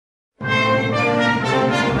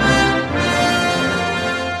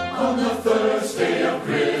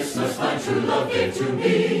to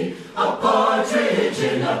me a partridge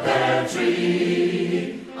in a pear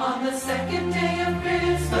tree. On the second day of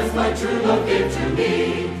Christmas, my true love gave to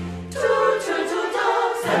me 2 turtle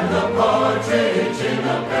doves and a partridge in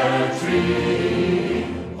a pear tree.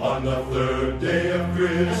 On the third day of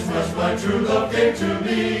Christmas, my true love gave to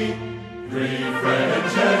me 3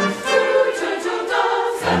 French hens, 2 turtle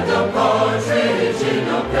doves, and a partridge in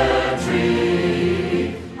a pear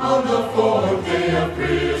tree. On the fourth day of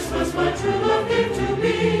Christmas, my true love gave to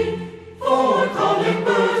me 4 calling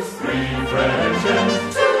birds, 3 French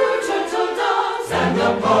hens, 2 turtle doves, and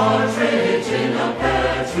a partridge in a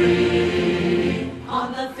pear tree. On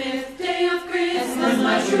the fifth day of Christmas,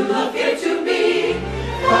 my true love gave to me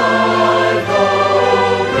 5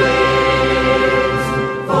 gold rings,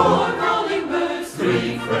 4 calling birds,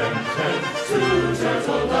 3 French hens, 2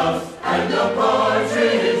 turtle doves, and a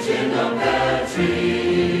partridge in a pear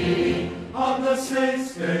tree. On the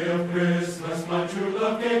sixth day of Christmas, my true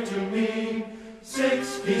love gave to me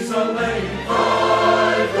 6 geese a-laying,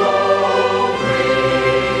 5 gold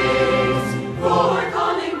rings, 4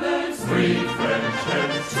 calling birds, 3 French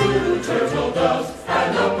hens, 2 turtle doves,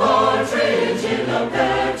 and a partridge in a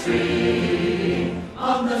pear tree.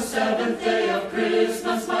 On the seventh day of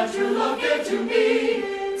Christmas, my true love gave to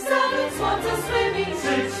me 7 swans a-swimming,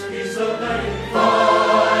 6 geese a-laying,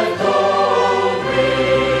 5 gold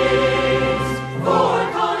rings,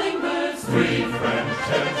 4 calling birds, 3 French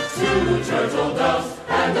hens, 2 turtle doves,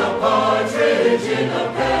 and a partridge in a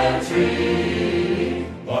pear tree.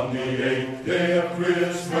 On the eighth day of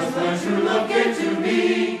Christmas, my true love gave to me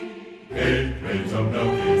 8 maids of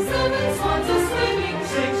milking, 7 swans a-swimming,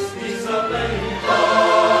 6 geese a-laying,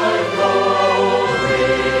 5 gold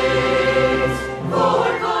rings,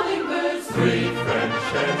 4 calling birds, 3 French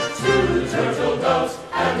hens, 2 turtle doves,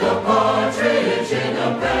 and a partridge in a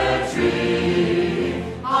pear tree.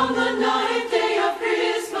 On the ninth day of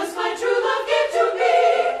Christmas, my true love gave to me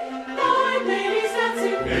 9 ladies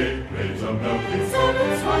dancing, 8 maids of milking,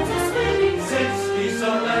 7 swans a-swimming, 6 geese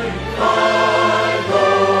a-laying, 5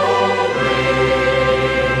 gold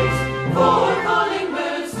rings, 4 calling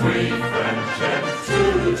birds, 3 French hens,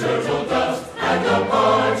 2 turtle doves, and a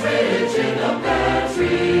partridge in a pear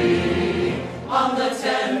tree. On the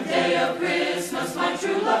 10th day of Christmas, my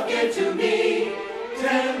true love gave to me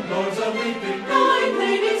 10 lords a-leaping, 9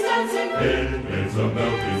 ladies dancing, 8 maids a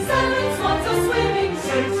milking, 7 swans a-swimming,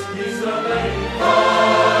 6 geese a-laying,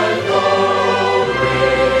 5 gold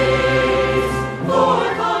rings,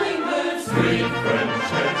 4 calling birds, 3 French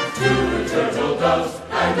hens, 2 turtle doves,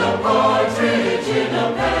 and a partridge in a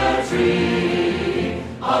pear tree.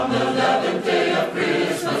 On the 11th day of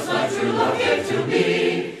Christmas, my true love gave to me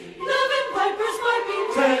 11 pipers piping,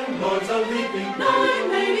 10 lords a-leaping,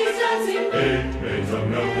 9 ladies dancing, 8 maids a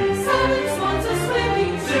milking, 7 swans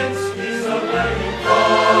a-swimming, 6 geese a-laying,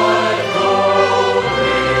 5 gold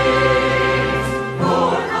rings,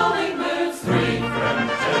 4 calling birds, 3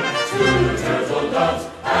 French hens, 2 turtle doves,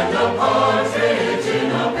 and a partridge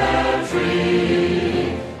in a pear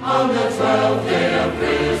tree. On the 12th day of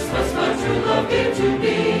Christmas, my true love gave to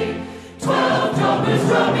me 12 drummers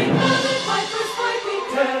drumming, 11 pipers piping,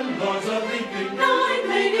 10 lords a-leaping, 9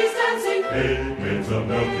 ladies dancing, 8 maids a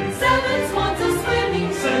milking, 7 swans a-swimming,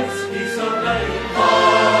 6 geese a-laying,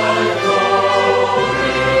 5 gold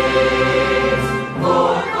rings,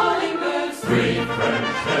 4 calling birds, 3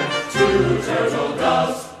 French hens, 2 turtle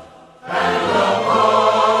doves, and